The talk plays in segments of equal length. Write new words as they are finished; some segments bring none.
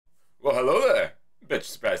bet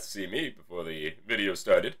you're surprised to see me before the video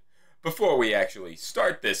started. Before we actually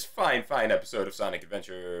start this fine episode of Sonic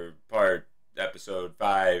Adventure episode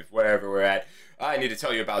 5, wherever we're at, I need to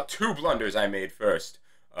tell you about 2 blunders I made first.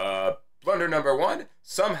 Blunder number 1,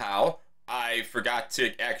 somehow I forgot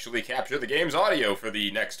to actually capture the game's audio for the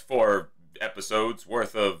next 4 episodes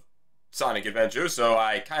worth of Sonic Adventure, so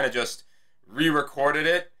I kind of just re-recorded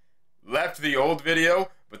it, left the old video,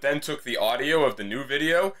 but then took the audio of the new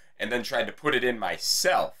video and then tried to put it in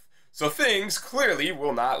myself. So things clearly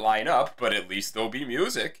will not line up, but at least there'll be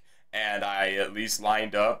music. And I at least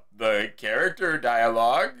lined up the character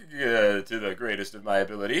dialogue to the greatest of my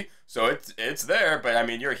ability. So it's there, but I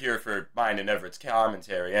mean, you're here for mine and Everett's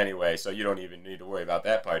commentary anyway, so you don't even need to worry about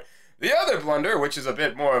that part. The other blunder, which is a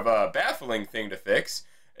bit more of a baffling thing to fix,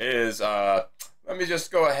 is, let me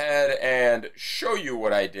just go ahead and show you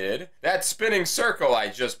what I did. That spinning circle I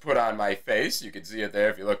just put on my face, you can see it there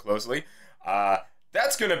if you look closely,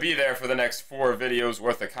 that's going to be there for the next 4 videos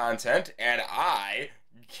worth of content, and I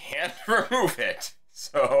can't remove it.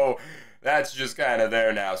 So that's just kind of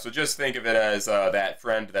there now. So just think of it as that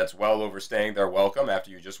friend that's well overstaying their welcome after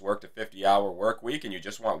you just worked a 50-hour work week and you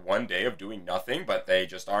just want 1 day of doing nothing, but they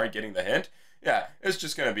just aren't getting the hint. Yeah, it's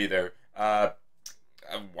just going to be there.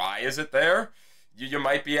 Why is it there? You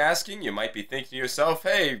might be asking, you might be thinking to yourself,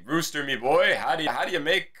 hey, Rooster, me boy, how do you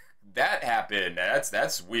make that happen?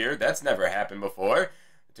 That's weird. That's never happened before.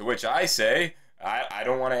 To which I say, I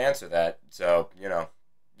don't want to answer that. So, you know,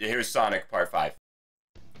 here's Sonic Part 5.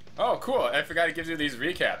 Oh, cool. I forgot to give you these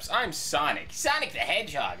recaps. I'm Sonic the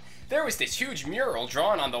Hedgehog. There was this huge mural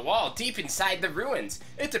drawn on the wall deep inside the ruins.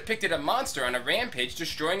 It depicted a monster on a rampage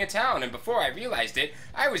destroying a town, and before I realized it,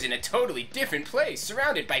 I was in a totally different place,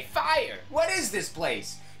 surrounded by fire. What is this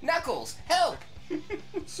place? Knuckles, help!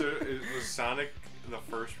 So, was Sonic the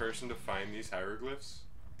first person to find these hieroglyphs?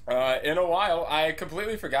 In a while. I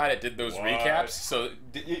completely forgot it did those recaps, so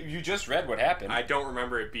you just read what happened. I don't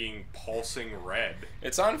remember it being pulsing red.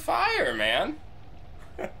 It's on fire, man.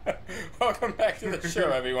 Welcome back to the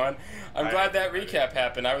show, everyone. I'm glad that recap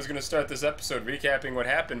happened. I was going to start this episode recapping what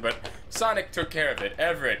happened, but Sonic took care of it.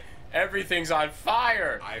 Everett, everything's on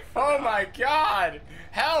fire. Oh my god!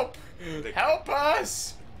 Help! Help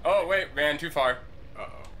us! Oh, wait, ran too far.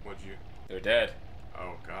 Uh-oh, what'd you... They're dead.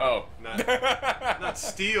 Oh, God. Oh. Not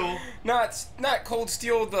Steel. Not Cold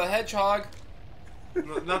Steel the Hedgehog.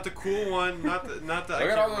 Not the cool one. Not the I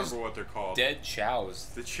can't remember what they're called. Dead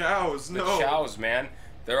Chows. The Chows, no. The Chows, man.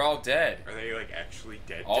 They're all dead. Are they, like, actually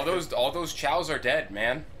dead? All those Chows are dead,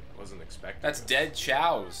 man. Wasn't expecting That's this. dead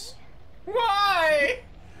Chows. Why?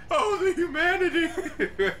 Oh, the humanity!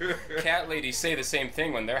 Cat ladies say the same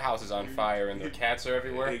thing when their house is on fire and their cats are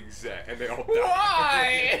everywhere. Exactly. And they all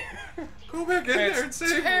die. Why? Go back in there and save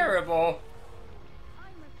them. It's terrible.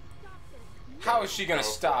 How is she gonna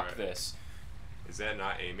stop this? Is that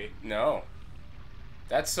not Amy? No.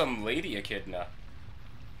 That's some lady echidna.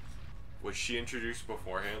 Was she introduced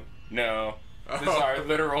beforehand? No. This is our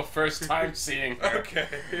literal first time seeing her. Okay.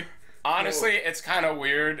 Honestly, it's kind of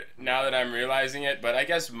weird now that I'm realizing it, but I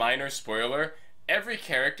guess minor spoiler, every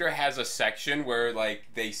character has a section where, like,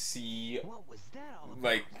 they see,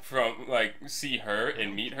 like, see her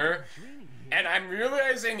and meet her, and I'm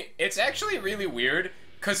realizing it's actually really weird,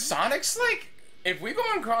 because Sonic's, like, if we go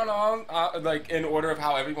in like, in order of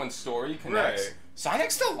how everyone's story connects, right.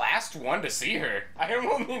 Sonic's the last one to see her. I am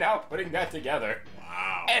only now putting that together.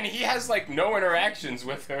 Wow. And he has, like, no interactions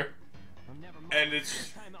with her. And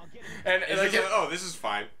it's... And like, oh, this is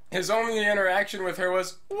fine. His only interaction with her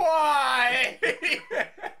was, why?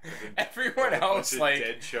 Everyone else, like...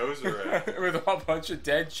 dead Chows around. With a bunch of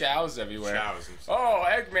dead Chows everywhere. Chows. Oh,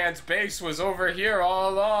 Eggman's base was over here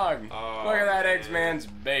all along. Oh, look at that Eggman's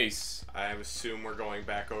base. I assume we're going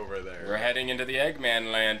back over there. We're heading into the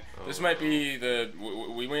Eggman land. Oh, this might be the...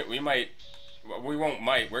 We're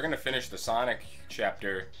gonna finish the Sonic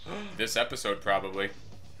chapter this episode, probably.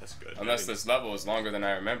 That's good. Unless this level is longer than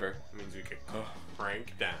I remember. That means we could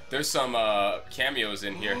crank down. There's some cameos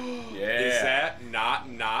in here. Yeah. Is that not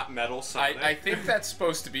Metal Sonic? I think that's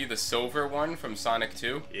supposed to be the silver one from Sonic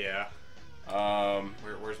 2. Yeah.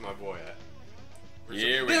 Where's my boy at?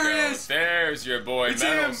 Here we go. There's your boy, it's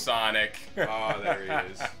Metal him. Sonic. Oh, there he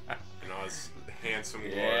is. And I was handsome.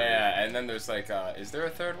 Yeah, and then there's like, is there a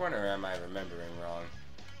third one, or am I remembering wrong?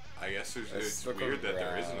 I guess it's weird that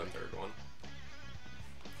there isn't a third one.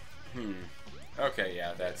 Okay,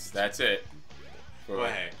 yeah, that's it. Well,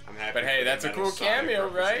 hey, I'm happy. But hey, that's a cool cameo,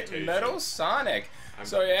 right? Metal Sonic.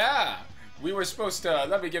 So yeah, we were supposed to.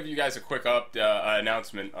 Let me give you guys a quick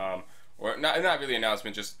announcement, or not really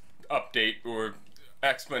announcement, just update or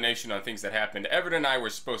explanation on things that happened. Everett and I were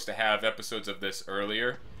supposed to have episodes of this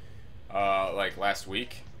earlier, like last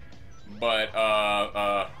week,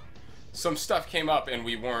 but some stuff came up and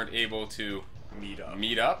we weren't able to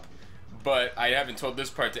meet up. But I haven't told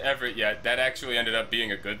this part to Everett yet. That actually ended up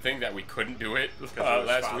being a good thing that we couldn't do it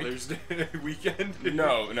last Father's Day weekend.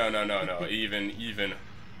 No. Even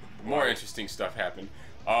more interesting stuff happened.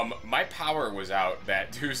 My power was out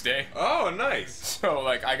that Tuesday. Oh, nice. So,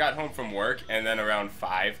 like, I got home from work, and then around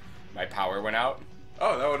 5, my power went out.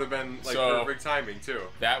 Oh, that would have been, like, perfect timing, too.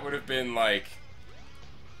 That would have been, like,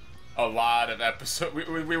 a lot of episodes.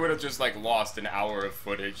 We would have just, like, lost an hour of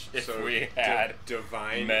footage if we had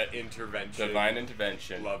divine intervention. Divine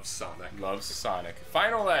intervention. Loves Sonic. Loves Sonic.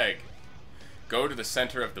 Final egg. Go to the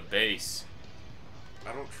center of the base.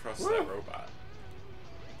 I don't trust that robot.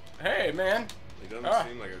 Hey, man. He doesn't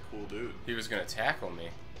seem like a cool dude. He was gonna tackle me.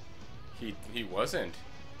 He wasn't.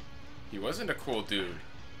 He wasn't a cool dude.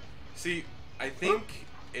 See, I think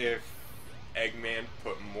if Eggman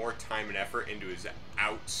put more time and effort into his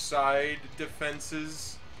outside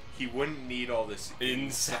defenses, he wouldn't need all this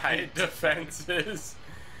inside defenses.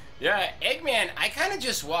 Yeah, Eggman, I kind of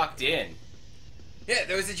just walked in. Yeah,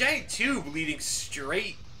 there was a giant tube leading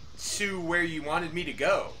straight to where you wanted me to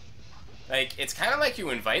go. Like, it's kind of like you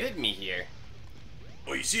invited me here.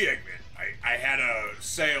 Well, you see, Eggman, I had a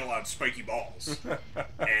sale on spiky balls,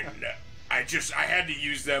 and I had to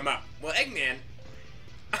use them up. Well, Eggman,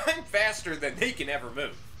 I'm faster than they can ever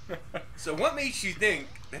move. So what makes you think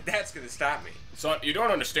that that's going to stop me? So, you don't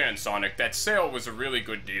understand, Sonic. That sale was a really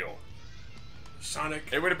good deal. Sonic?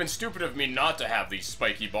 It would have been stupid of me not to have these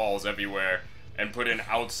spiky balls everywhere and put in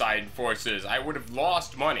outside forces. I would have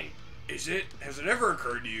lost money. Has it ever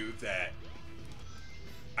occurred to you that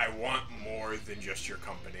I want more than just your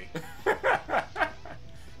company?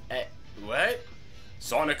 What?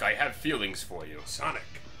 Sonic, I have feelings for you. Sonic.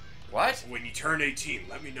 What? When you turn 18,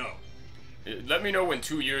 let me know. Let me know when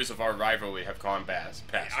 2 years of our rivalry have gone past.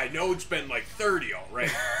 I know it's been like 30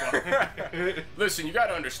 already. But listen, you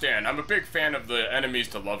gotta understand, I'm a big fan of the enemies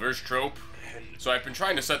to lovers trope. So I've been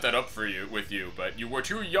trying to set that up for you, but you were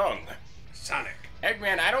too young. Sonic.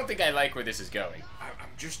 Eggman, I don't think I like where this is going. I'm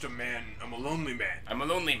just a man. I'm a lonely man. I'm a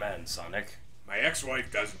lonely man, Sonic. My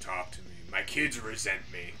ex-wife doesn't talk to me. My kids resent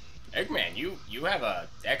me. Eggman, you have a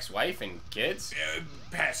ex-wife and kids?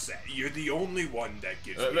 Past that. You're the only one that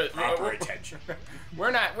gives me proper attention.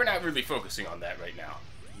 We're not really focusing on that right now.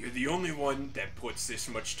 You're the only one that puts this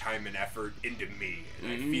much time and effort into me,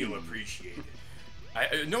 and I feel appreciated.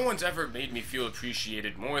 No one's ever made me feel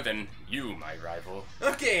appreciated more than you, my rival.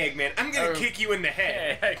 Okay, Eggman, I'm gonna kick you in the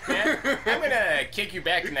head. Hey, Eggman, I'm gonna kick you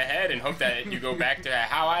back in the head and hope that you go back to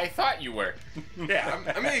how I thought you were. Yeah,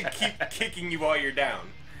 I'm gonna keep kicking you while you're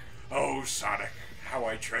down. Oh, Sonic, how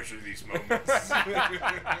I treasure these moments.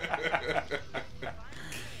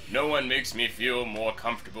 No one makes me feel more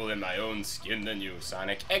comfortable in my own skin than you,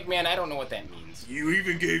 Sonic. Eggman, I don't know what that means. You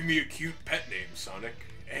even gave me a cute pet name, Sonic.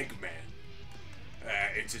 Eggman.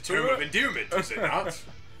 It's a term of endearment, is it not?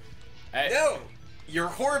 No! You're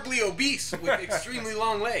horribly obese with extremely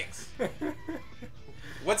long legs.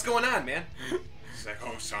 What's going on, man? It's like,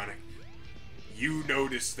 oh, Sonic, you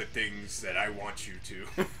notice the things that I want you to.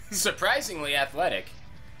 Surprisingly athletic.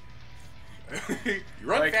 You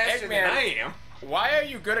run like, faster than I am. Why are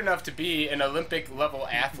you good enough to be an Olympic-level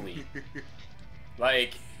athlete?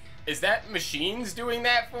 Like, is that machines doing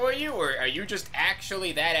that for you, or are you just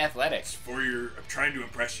actually that athletic? It's for I'm trying to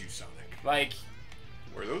impress you, Sonic. Like...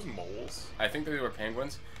 Were those moles? I think they were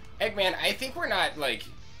penguins. Eggman, I think we're not, like,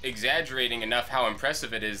 exaggerating enough how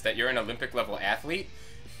impressive it is that you're an Olympic-level athlete.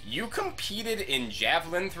 You competed in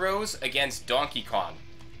javelin throws against Donkey Kong.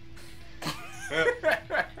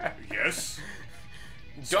 Yes.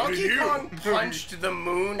 Donkey Kong punched the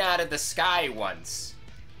moon out of the sky once.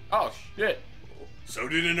 Oh, shit. So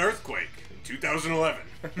did an earthquake in 2011.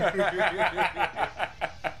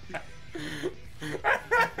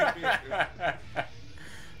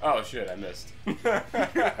 Oh shit, I missed.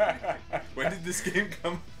 When did this game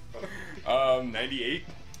come? 98?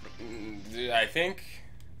 I think.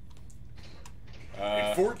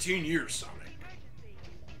 In 14 years, Sonic.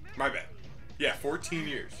 My bad. Yeah, 14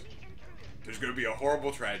 years. There's gonna be a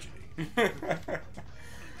horrible tragedy. And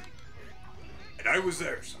I was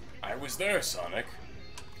there, Sonic. I was there, Sonic.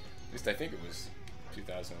 At least I think it was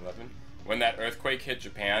 2011. When that earthquake hit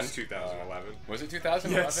Japan. It was 2011. Was it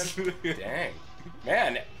 2011? Yes. Dang.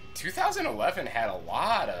 Man, 2011 had a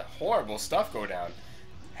lot of horrible stuff go down.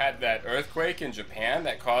 Had that earthquake in Japan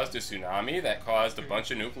that caused a tsunami, that caused a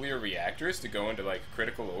bunch of nuclear reactors to go into, like,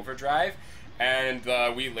 critical overdrive. And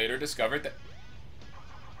we later discovered that...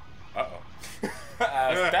 Uh-oh.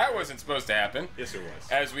 That wasn't supposed to happen. Yes, it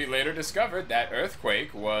was. As we later discovered, that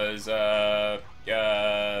earthquake was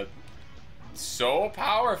so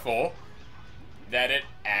powerful that it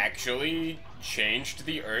actually changed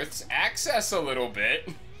the Earth's axis a little bit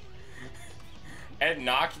and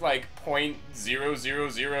knocked like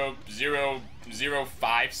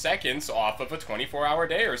 0.00005 seconds off of a 24-hour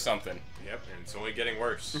day or something. Yep, and it's only getting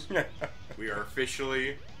worse. We are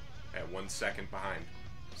officially at 1 second behind.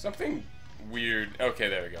 Something weird. Okay,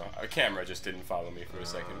 there we go. A camera just didn't follow me for a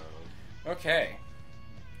second. Okay.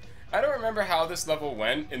 I don't remember how this level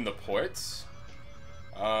went in the ports.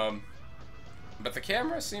 But the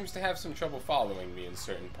camera seems to have some trouble following me in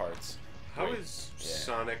certain parts. How is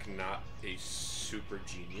Sonic not a super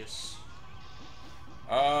genius?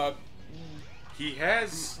 He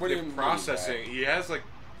has the processing. He has like,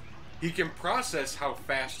 he can process how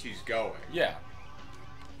fast he's going. Yeah.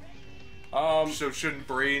 So shouldn't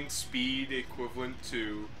brain speed equivalent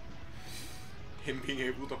to him being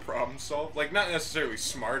able to problem solve? Like, not necessarily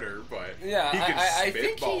smarter, but yeah, he can I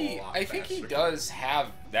spitball think he does have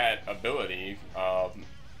that ability.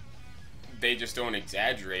 They just don't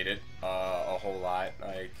exaggerate it a whole lot.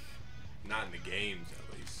 Like, not in the games, at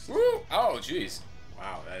least. Woo! Oh, jeez.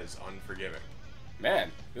 Wow, that is unforgiving.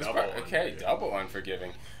 Man, this double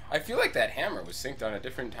unforgiving. I feel like that hammer was synced on a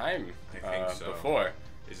different time before.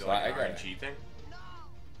 Is it like an RNG thing?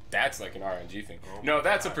 That's like an RNG thing. Oh no,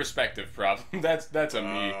 that's a perspective problem. that's a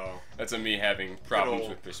me. That's a me having problems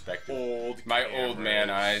with perspective. My old man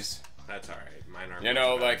eyes. That's all right. Mine aren't. You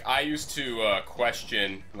know, like I used to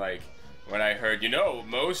question, like when I heard,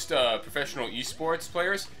 most professional esports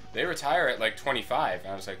players, they retire at like 25.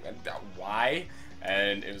 And I was like, why?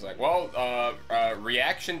 And it was like, well,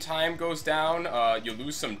 reaction time goes down. You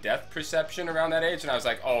lose some depth perception around that age. And I was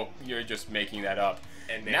like, oh, you're just making that up.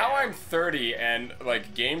 And now I'm 30, and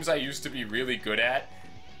like games I used to be really good at,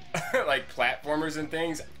 like platformers and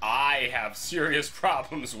things, I have serious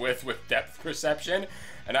problems with depth perception.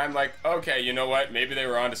 And I'm like, okay, you know what? Maybe they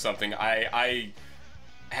were onto something. I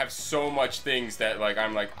have so much things that like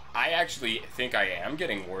I'm like, I actually think I am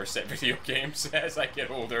getting worse at video games as I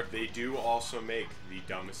get older. They do also make the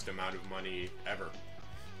dumbest amount of money ever.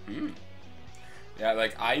 Yeah,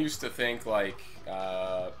 like I used to think like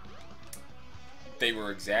they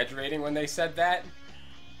were exaggerating when they said that.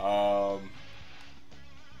 God,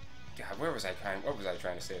 what was I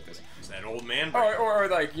trying to say with this? Is that old man? Or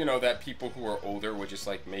like, that people who are older were just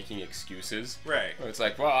like making excuses. Right. It's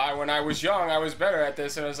like, well, when I was young, I was better at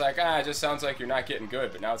this, and I was like, it just sounds like you're not getting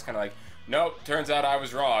good. But now it's kind of like, nope, turns out I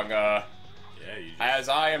was wrong. As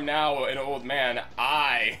I am now an old man,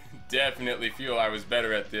 I definitely feel I was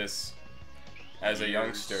better at this as a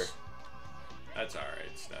youngster. That's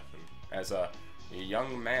alright, Stefan. As a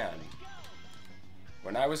young man.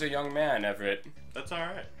 When I was a young man, Everett. That's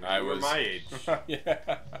alright. You were my age.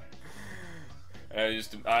 Yeah.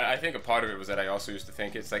 I think a part of it was that I also used to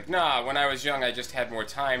think it's like, nah, when I was young, I just had more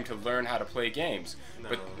time to learn how to play games. No.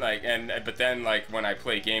 But then when I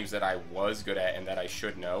play games that I was good at and that I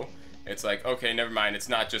should know, it's like, okay, never mind. It's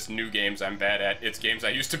not just new games I'm bad at. It's games I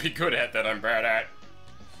used to be good at that I'm bad at.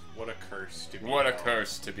 What a curse to be. What a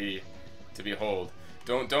curse to behold.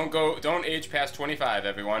 Don't age past 25,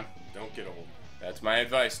 everyone. Don't get old. That's my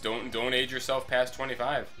advice. Don't age yourself past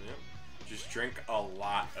 25. Yep. Just drink a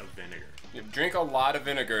lot of vinegar. Drink a lot of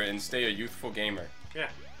vinegar and stay a youthful gamer. Yeah.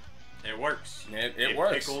 It works. It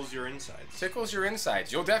works. It tickles your insides. Tickles your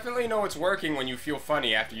insides. You'll definitely know it's working when you feel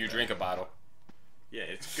funny after you drink a bottle. Yeah,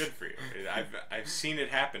 it's good for you. I've seen it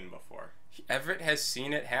happen before. Everett has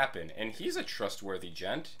seen it happen, and he's a trustworthy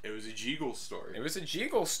gent. It was a Jeagle story. It was a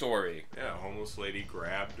Jeagle story. Yeah, a homeless lady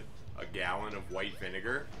grabbed a gallon of white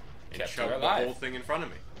vinegar and Kept shoved her the alive. whole thing in front of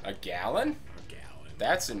me. A gallon? A gallon.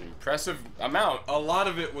 That's an impressive amount. A lot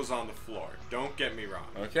of it was on the floor. Don't get me wrong.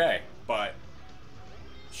 Okay. But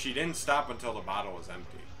she didn't stop until the bottle was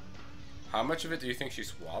empty. How much of it do you think she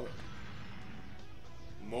swallowed?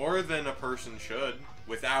 More than a person should,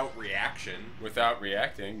 without reaction. Without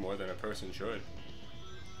reacting, more than a person should.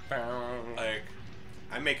 Like,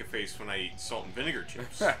 I make a face when I eat salt and vinegar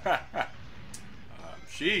chips.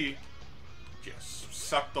 She just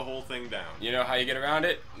sucked the whole thing down. You know how you get around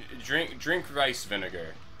it? Drink rice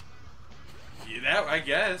vinegar. Yeah, that, I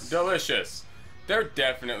guess. Delicious. There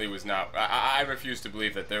definitely was not. I refuse to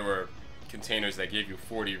believe that there were containers that gave you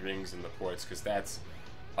 40 rings in the ports, because that's...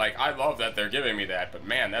 Like, I love that they're giving me that, but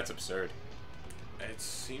man, that's absurd. It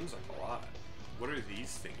seems like a lot. What are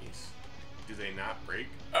these thingies? Do they not break?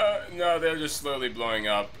 No, they're just slowly blowing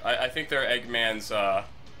up. I think they're Eggman's,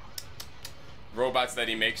 robots that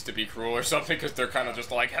he makes to be cruel or something, because they're kind of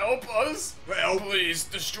just like, help us! Well, Please,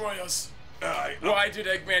 destroy us! Why did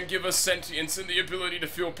Eggman give us sentience and the ability to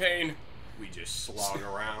feel pain? we just slog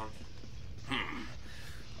around.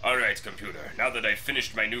 Alright, computer, now that I've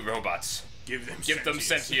finished my new robots, Give them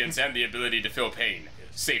sentience and the ability to feel pain.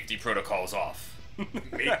 Safety protocols off.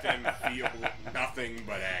 Make them feel nothing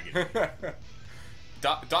but agony.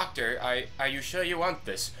 Doctor, are you sure you want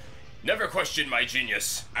this? Never question my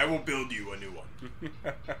genius. I will build you a new one.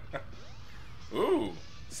 Ooh.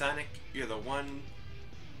 Sonic, you're the one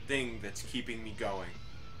thing that's keeping me going.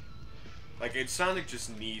 Like, Sonic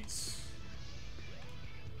just needs...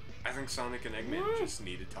 I think Sonic and Eggman just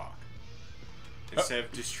need to talk. Instead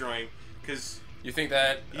of destroying... Because... You think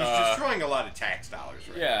that... he's destroying a lot of tax dollars,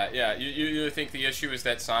 right? Yeah. You think the issue is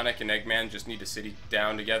that Sonic and Eggman just need to sit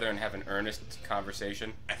down together and have an earnest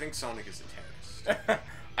conversation? I think Sonic is a terrorist.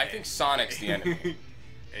 I think Sonic's the enemy.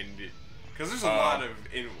 And... Because there's a lot of...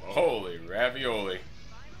 Holy ravioli.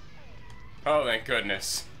 Oh, thank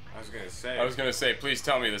goodness. I was gonna say, please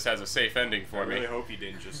tell me this has a safe ending for me. I really hope he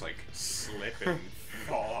didn't just, like, slip and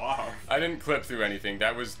fall off. I didn't clip through anything.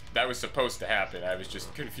 That was supposed to happen. I was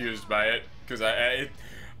just confused by it, because I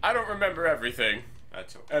don't remember everything.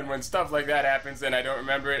 That's okay. And when stuff like that happens and I don't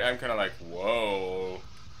remember it, I'm kind of like, whoa.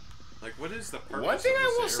 Like, what is the purpose One thing of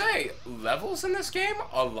I will this area? say, levels in this game,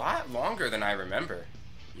 a lot longer than I remember.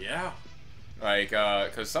 Yeah. Like,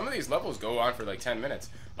 because some of these levels go on for like 10 minutes.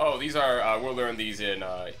 Oh, these are, we'll learn these in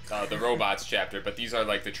the robots chapter, but these are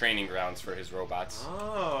like the training grounds for his robots.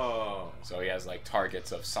 Oh. So he has like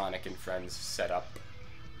targets of Sonic and friends set up.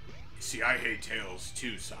 See, I hate Tails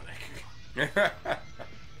too, Sonic.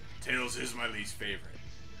 Tails is my least favorite.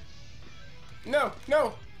 No.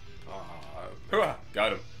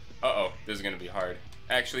 Got him. Uh-oh, this is gonna be hard.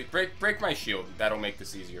 Actually, break my shield. That'll make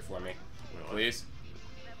this easier for me. Please?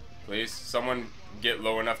 Please? Someone get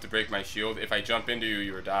low enough to break my shield. If I jump into you,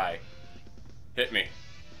 you will die. Hit me.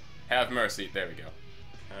 Have mercy. There we go.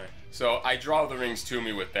 Alright. So, I draw the rings to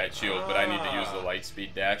me with that shield, but I need to use the light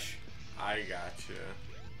speed dash. I gotcha.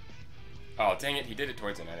 Oh, dang it. He did it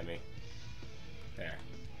towards an enemy.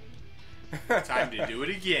 There. Time to do it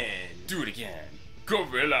again. Do it again.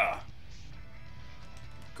 Gorilla.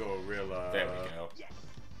 Gorilla. There we go.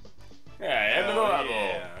 Yeah, end of the level.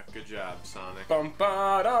 Yeah, good job, Sonic.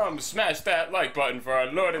 Bum-ba-dum. Smash that like button for our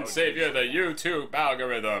Lord and Savior, the YouTube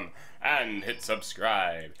algorithm, and hit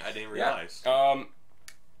subscribe. I didn't realize.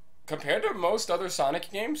 Compared to most other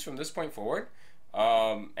Sonic games from this point forward,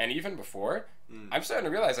 and even before, I'm starting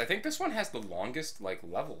to realize I think this one has the longest like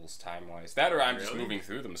levels time-wise. That or I'm just moving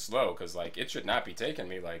through them slow, because like it should not be taking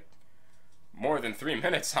me like more than 3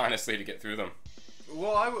 minutes honestly to get through them.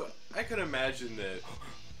 Well, I could imagine that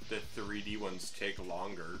the 3D ones take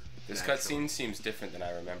longer. This cutscene seems different than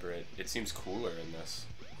I remember it. It seems cooler in this.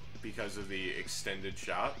 Because of the extended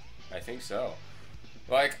shot? I think so.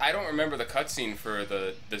 Like, I don't remember the cutscene for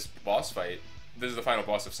this boss fight. This is the final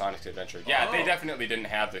boss of Sonic's Adventure. Yeah, they definitely didn't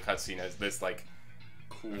have the cutscene as this, like,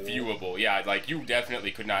 viewable. Yeah, like, you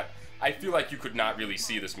definitely could not... I feel like you could not really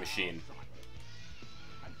see this machine.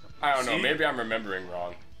 I don't know, maybe I'm remembering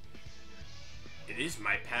wrong. It is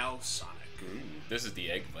my pal, Sonic. This is the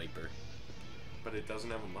Eggviper. But it doesn't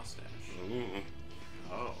have a mustache. Ooh.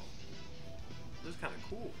 Oh. This is kind of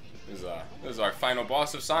cool. This is our final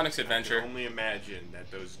boss of Sonic's Adventure. I can only imagine that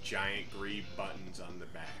those giant green buttons on the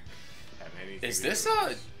back have anything Is to do this with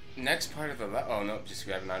this. next part of the level? Oh, no, just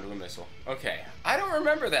grabbing onto a missile. Okay. I don't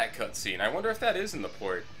remember that cutscene. I wonder if that is in the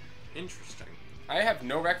port. Interesting. I have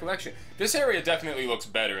no recollection. This area definitely looks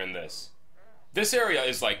better in this. This area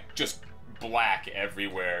is, like, just black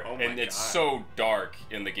everywhere. Oh my and it's God. so dark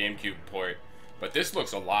in the GameCube port. But this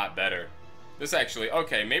looks a lot better. This actually...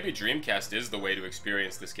 Okay, maybe Dreamcast is the way to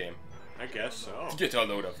experience this game. I guess so. Get a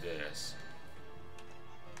load of this.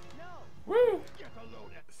 Woo!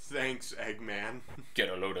 Thanks, Eggman. Get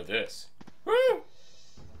a load of this. Woo!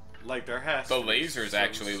 Like, there has The to be lasers some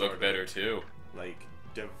actually sort look of, better, too. Like,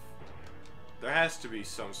 there has to be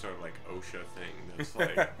some sort of, like, OSHA thing that's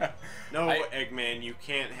like, no, Eggman, you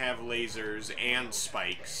can't have lasers and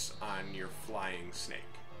spikes on your flying snake.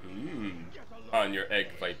 On your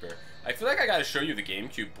Eggviper. I feel like I gotta show you the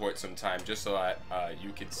GameCube port sometime, just so that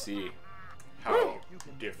you can see How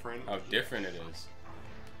different? how different it is.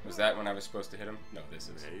 Was that when I was supposed to hit him? No, this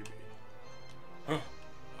is. Maybe.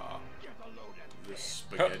 The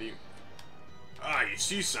spaghetti. Ah, you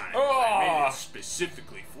see, Sonic. Oh! I made it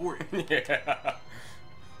specifically for you. Yeah.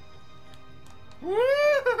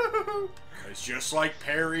 Woo! It's just like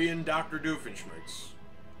Perry and Dr. Doofenshmirtz.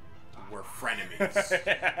 We're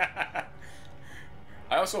frenemies.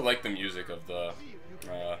 I also like the music of the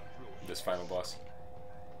this final boss.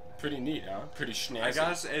 Pretty neat, huh? Pretty snazzy. I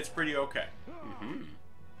guess it's pretty okay. Mm-hmm.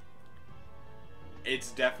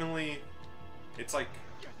 It's definitely... It's like...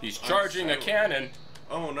 He's charging a cannon.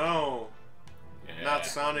 Oh no. Yeah. Not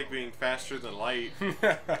Sonic being faster than light.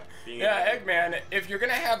 Yeah, Eggman, if you're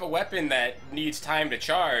gonna have a weapon that needs time to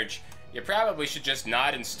charge, you probably should just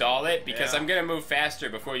not install it, because I'm gonna move faster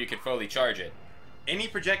before you can fully charge it. Any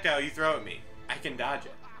projectile you throw at me, I can dodge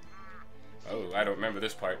it. Oh, I don't remember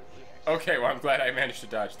this part. Okay, well, I'm glad I managed to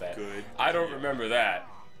dodge that. Good. I don't remember that.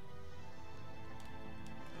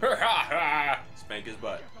 Spank his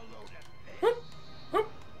butt. Whoop,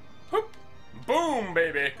 whoop, whoop. Boom,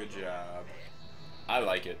 baby. Good job. I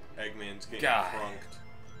like it. Eggman's getting God. crunked.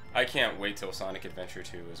 I can't wait till Sonic Adventure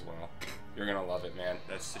 2 as well. You're gonna love it, man.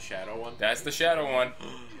 That's the shadow one? That's the shadow one.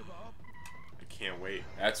 I can't wait.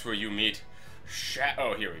 That's where you meet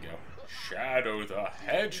Oh, here we go. Shadow the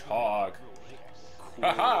Hedgehog. Cool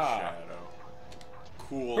Shadow.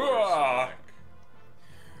 Cool Sonic.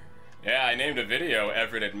 Yeah, I named a video,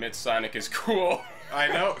 Everett admits Sonic is cool. I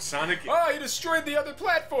know, Sonic... Oh, he destroyed the other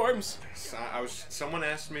platforms! Someone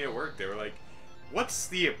asked me at work, they were like, what's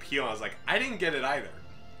the appeal? I was like, I didn't get it either.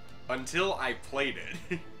 Until I played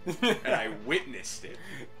it. And I witnessed it.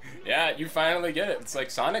 Yeah, you finally get it. It's like,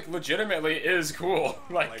 Sonic legitimately is cool.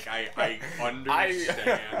 Like I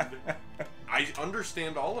understand. I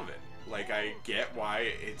understand all of it. Like, I get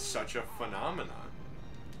why it's such a phenomenon.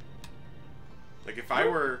 Like, if I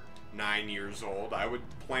were 9 years old, I would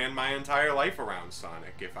plan my entire life around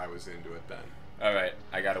Sonic if I was into it then. Alright,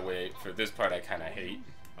 I gotta wait. For this part, I kinda hate.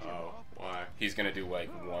 Oh, why? He's gonna do, like,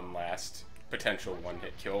 one last potential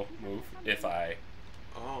one-hit kill move if I...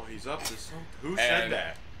 Oh, he's up to something. Who said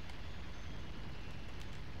that?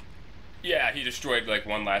 Yeah, he destroyed, like,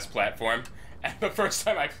 one last platform. And the first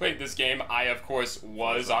time I played this game, I, of course,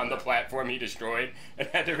 was on the platform he destroyed and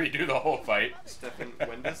had to redo the whole fight. Stefan,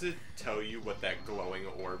 when does it tell you what that glowing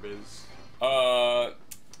orb is?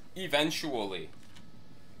 Eventually.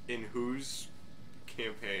 In whose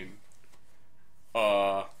campaign?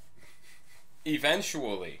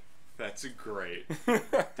 Eventually. That's great. Did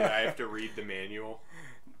I have to read the manual?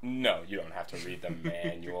 No, you don't have to read the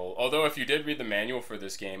manual. Although if you did read the manual for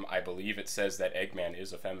this game, I believe it says that Eggman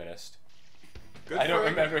is a feminist. I don't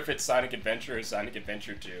remember if it's Sonic Adventure or Sonic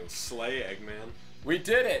Adventure 2. Slay, Eggman. We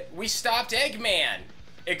did it! We stopped Eggman!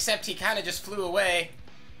 Except he kind of just flew away.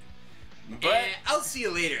 But I'll see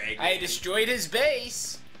you later, Eggman. I destroyed his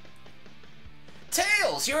base.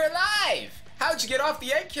 Tails, you're alive! How'd you get off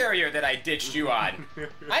the egg carrier that I ditched you on?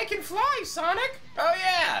 I can fly, Sonic! Oh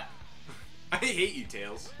yeah! I hate you,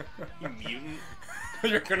 Tails. You mutant.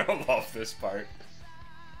 You're gonna love this part.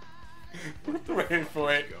 Wait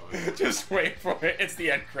for it. Just wait for it. It's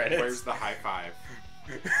the end credits. Where's the high five?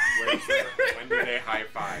 When do they high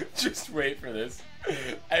five? Just wait for this.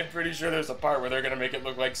 I'm pretty sure there's a part where they're gonna make it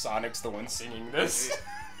look like Sonic's the one singing this.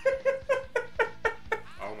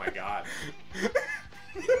 Oh my god.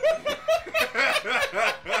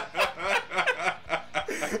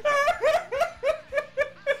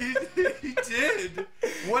 He did.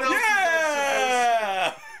 What else?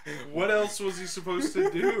 Yeah! What else was he supposed to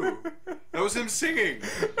do? That was him singing.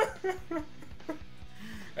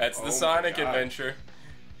 That's the Sonic Adventure.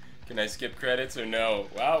 Can I skip credits or no?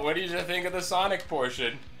 Well, what did you think of the Sonic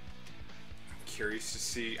portion? I'm curious to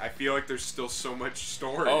see. I feel like there's still so much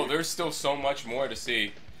story. Oh, there's still so much more to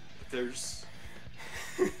see. There's...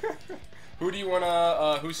 Who do you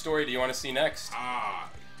wanna, whose story do you wanna see next?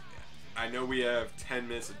 I know we have 10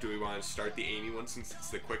 minutes. Do we want to start the Amy one since it's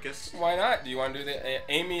the quickest? Why not? Do you want to do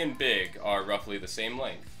the... Amy and Big are roughly the same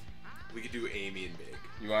length. We could do Amy and Big.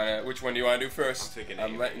 You wanna... Which one do you want to do first? I'm taking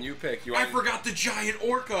Amy. I'm letting you pick. I forgot the giant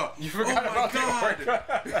orca! You forgot about the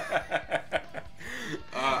orca!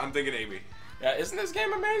 I'm thinking Amy. Yeah, isn't this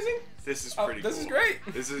game amazing? This is pretty cool. This is great.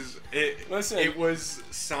 This is... Listen. It was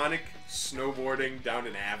Sonic snowboarding down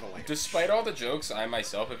an avalanche. Despite all the jokes I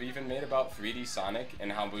myself have even made about 3D Sonic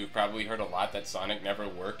and how we've probably heard a lot that Sonic never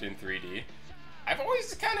worked in 3D, I've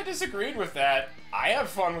always kind of disagreed with that. I have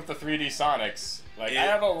fun with the 3D Sonics. Like, I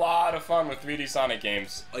have a lot of fun with 3D Sonic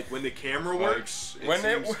games. Like, when the camera works, it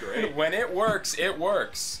seems great. When it works, it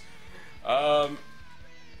works. I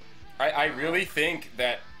really think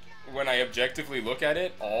that when I objectively look at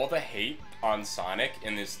it, all the hate on Sonic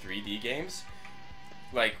in this 3D games,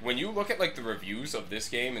 like, when you look at, like, the reviews of this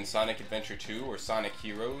game and Sonic Adventure 2 or Sonic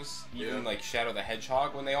Heroes, even, like, Shadow the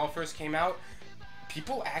Hedgehog when they all first came out,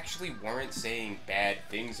 people actually weren't saying bad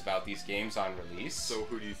things about these games on release. So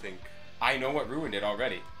who do you think? I know what ruined it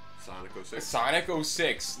already. Sonic 06? Sonic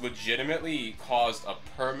 06 legitimately caused a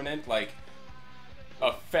permanent, like,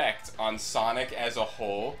 effect on Sonic as a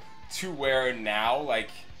whole to where now, like,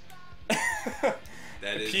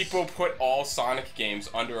 people put all Sonic games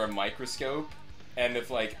under a microscope, and if,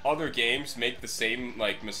 like, other games make the same,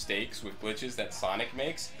 like, mistakes with glitches that Sonic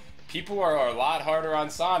makes, people are a lot harder on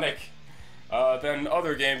Sonic than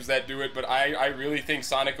other games that do it. But I really think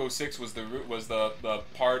Sonic 06 was the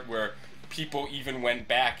part where people even went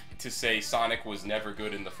back to say Sonic was never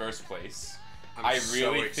good in the first place. I'm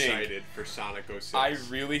so excited for Sonic 06. I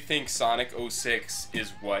really think Sonic 06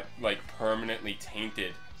 is what, like, permanently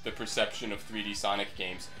tainted the perception of 3D Sonic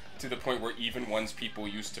games, to the point where even ones people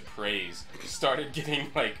used to praise started getting,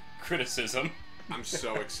 like, criticism. I'm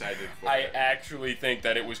so excited for I it. actually think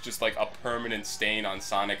that it was just, like, a permanent stain on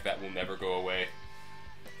Sonic that will never go away.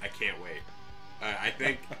 I can't wait. I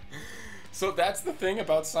think... So that's the thing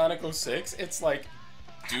about Sonic 06. It's like,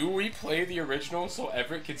 do we play the original so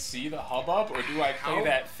Everett could see the hubbub, or do I play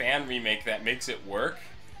that fan remake that makes it work?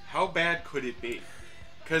 How bad could it be?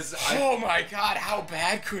 Because oh my god, how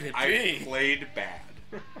bad could it be? I've played bad.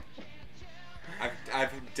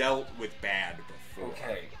 I've dealt with bad before.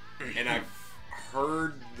 Okay. And I've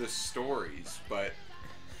heard the stories, but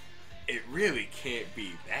it really can't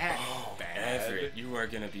be that bad. Everett, you are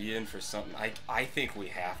gonna be in for something. I think we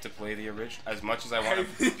have to play the original. As much as I want I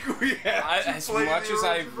think we have to as play much the as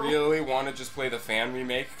I original. really want to just play the fan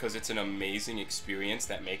remake, because it's an amazing experience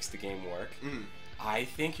that makes the game work. I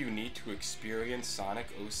think you need to experience Sonic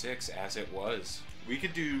 06 as it was. We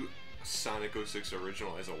could do Sonic 06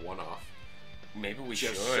 original as a one-off. Maybe we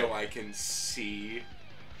just should. so I can see.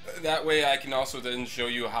 That way I can also then show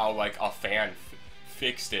you how, like, a fan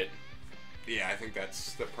fixed it. Yeah, I think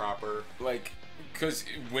that's the proper... Like, because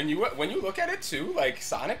when you look at it too, like,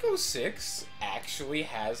 Sonic 06 actually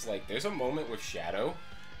has, like, there's a moment with Shadow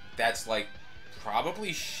that's, like,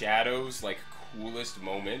 probably Shadow's, like, coolest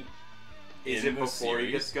moment. Is it before he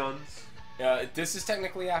gets guns? This is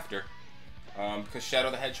technically after. Because Shadow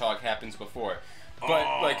the Hedgehog happens before.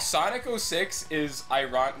 But, like, Sonic 06 is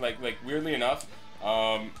ironic, like, weirdly enough,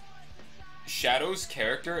 Shadow's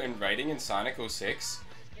character and writing in Sonic 06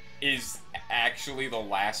 is actually the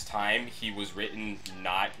last time he was written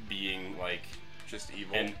not being, like, just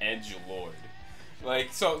evil, an edgelord.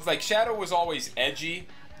 Like, so, like, Shadow was always edgy,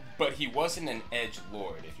 but he wasn't an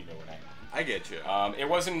edgelord, if you know what I mean. I get you. It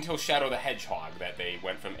wasn't until Shadow the Hedgehog that they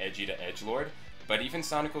went from edgy to edgelord, but even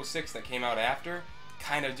Sonic 06 that came out after,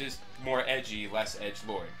 kind of just more edgy, less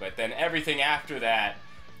edgelord. But then everything after that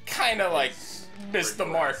kind of, like, missed the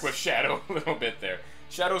mark with Shadow a little bit there.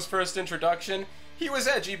 Shadow's first introduction, he was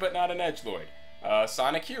edgy, but not an edgelord.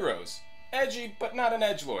 Sonic Heroes, edgy, but not an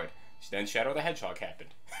edgelord. Then Shadow the Hedgehog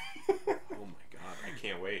happened. Oh my god, I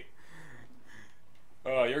can't wait.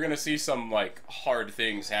 You're gonna see some, like, hard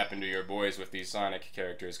things happen to your boys with these Sonic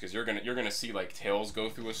characters, because you're gonna see, like, Tails go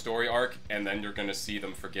through a story arc, and then you're gonna see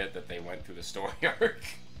them forget that they went through the story arc.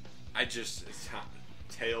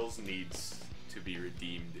 Tails needs to be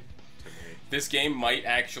redeemed to me. This game might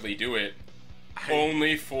actually do it,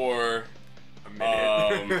 only for a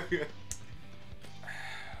minute.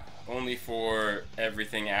 only for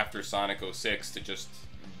everything after Sonic 06 to just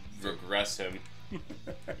regress him.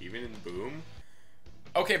 Even in Boom?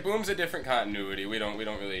 Okay, Boom's a different continuity. We don't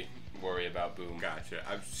really worry about Boom. Gotcha.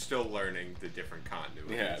 I'm still learning the different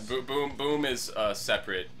continuities. Yeah, Boom is a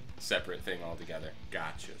separate thing altogether.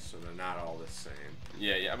 Gotcha. So they're not all the same.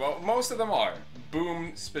 Yeah. Well, most of them are.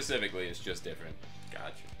 Boom specifically is just different.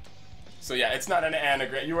 Gotcha. So yeah, it's not an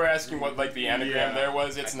anagram. You were asking what, like, the anagram there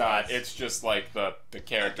was. It's not. It's just, like, the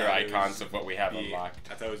character icons of what we have unlocked.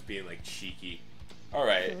 I thought it was being, like, cheeky. All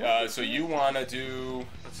right. So you wanna do?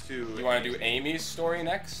 Let's do. You wanna do Amy's story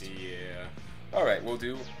next? Yeah. All right. We'll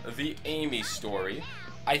do the Amy story.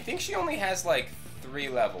 I think she only has, like, 3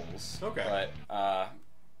 levels. Okay. But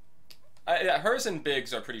hers and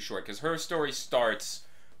Big's are pretty short, because her story starts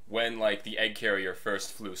when, like, the egg carrier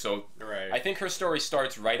first flew. So right. I think her story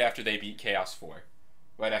starts right after they beat Chaos 4.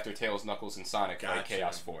 Right after Tails, Knuckles, and Sonic fight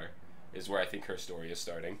Chaos 4 is where I think her story is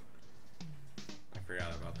starting. I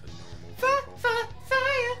forgot about the normal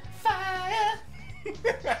Fire.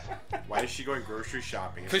 Why is she going grocery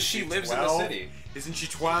shopping? Because she lives in the city. Isn't she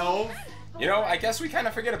 12? You know, I guess we kind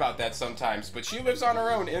of forget about that sometimes, but she lives on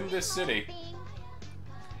her own in this city.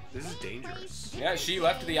 This is dangerous. Yeah, she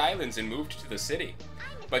left the islands and moved to the city.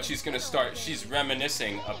 But she's she's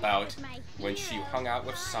reminiscing about when she hung out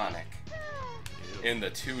with Sonic in the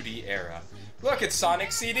 2D era. Look, it's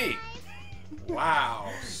Sonic CD. Wow,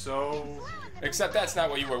 so... Except that's not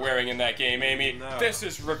what you were wearing in that game, Amy. No. This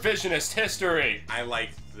is revisionist history. I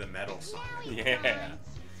liked the metal Sonic. Yeah.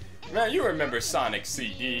 Man, you remember Sonic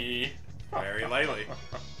CD. Very lightly.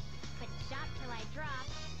 But shop till I drop.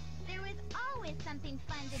 There was always wanted something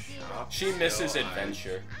fun to do. She misses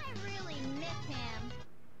adventure. I really miss him.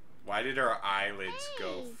 Why did her eyelids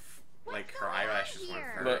go? Like her eyelashes went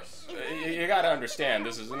Look, first. you gotta understand,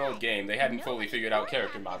 this is an old game. They hadn't fully figured out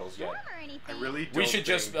character models yet. I really don't We should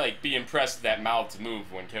just like be impressed that mouths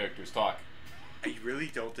move when characters talk. I really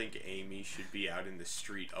don't think Amy should be out in the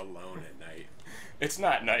street alone at night. It's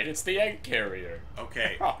not night, it's the egg carrier.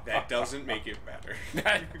 Okay, that doesn't make it better.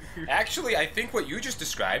 Actually, I think what you just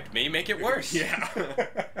described may make it worse. Yeah.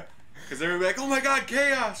 Because they're like, oh my god,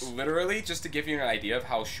 chaos! Literally, just to give you an idea of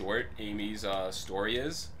how short Amy's story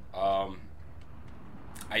is,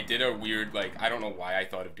 I did a weird, like, I don't know why I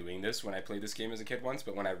thought of doing this when I played this game as a kid once,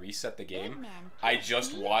 but when I reset the game, I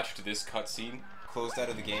just watched this cutscene, closed out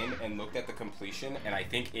of the game, and looked at the completion, and I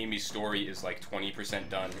think Amy's story is like 20%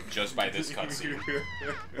 done just by this cutscene.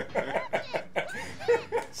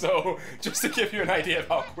 So, just to give you an idea of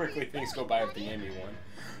how quickly things go by with the Amy one.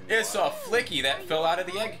 It's a Flicky that fell out of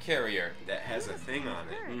the egg carrier. That has a thing on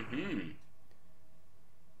it. Mm-hmm.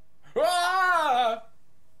 Ah!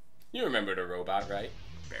 You remember the robot, right?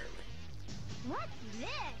 Barely. What's this?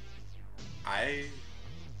 I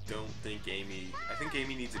don't think Amy... I think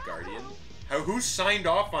Amy needs a guardian. Who signed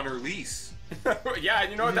off on her lease? Yeah,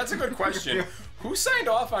 you know what? That's a good question. Who signed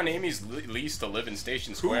off on Amy's lease to live in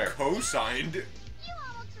Station Square? Who co-signed? You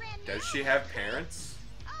almost ran me Does she over. have parents?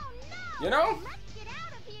 Oh no! You know? Let's get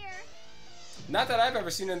out of here. Not that I've ever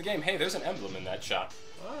seen in the game. Hey, there's an emblem in that shop.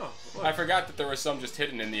 Oh, look. I forgot that there was some just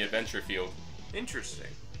hidden in the adventure field.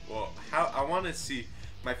 Interesting. Well, I want to see...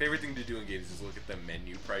 My favorite thing to do in games is look at the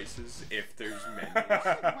menu prices, if there's menus.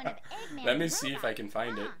 One of Eggman's Let me see if I robots can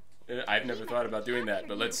find it. is I've never thought about doing that,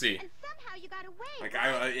 but let's see. And somehow you got away. Like,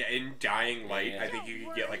 in Dying Light, Yeah. I think you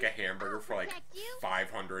could get, like, a hamburger for, like,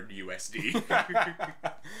 500 USD.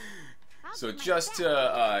 So just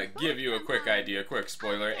to give you a quick idea, quick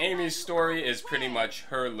spoiler, Amy's story is pretty much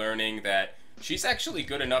her learning that she's actually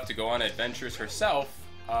good enough to go on adventures herself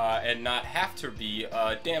and not have to be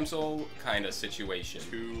a damsel kind of situation.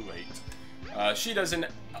 Too late. She doesn't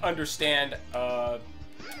understand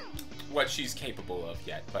what she's capable of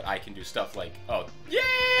yet, but I can do stuff like, oh,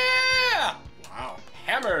 yeah! Wow.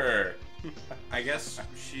 Hammer! I guess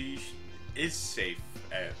she is safe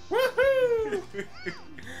at... Woohoo!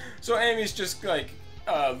 So Amy's just like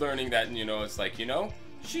learning that, you know, it's like, you know,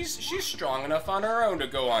 she's strong enough on her own to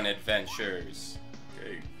go on adventures.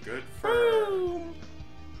 Okay, good for her. Woo!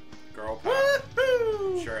 Girl power.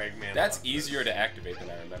 Woohoo! Sure, Eggman. That's loves easier this. to activate than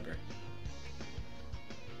I remember.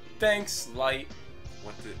 Thanks, light.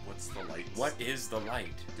 What's the light? What is the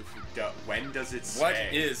light? When does it say? What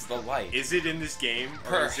is the light? Is it in this game?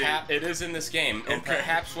 Or is Perhaps it is in this game, and Okay.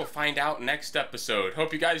 perhaps we'll find out next episode.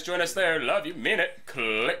 Hope you guys join us there. Love you. Mean it.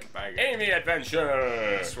 Click. Bye, guys. Amy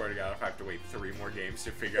Adventure. I swear to God, if I have to wait 3 more games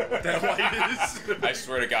to figure out what that light is. I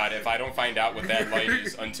swear to God, if I don't find out what that light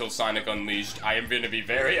is until Sonic Unleashed, I am going to be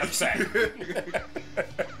very upset.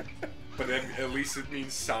 But then at least it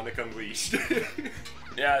means Sonic Unleashed.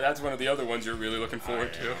 Yeah, that's one of the other ones you're really looking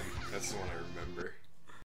forward to. That's the one I remember.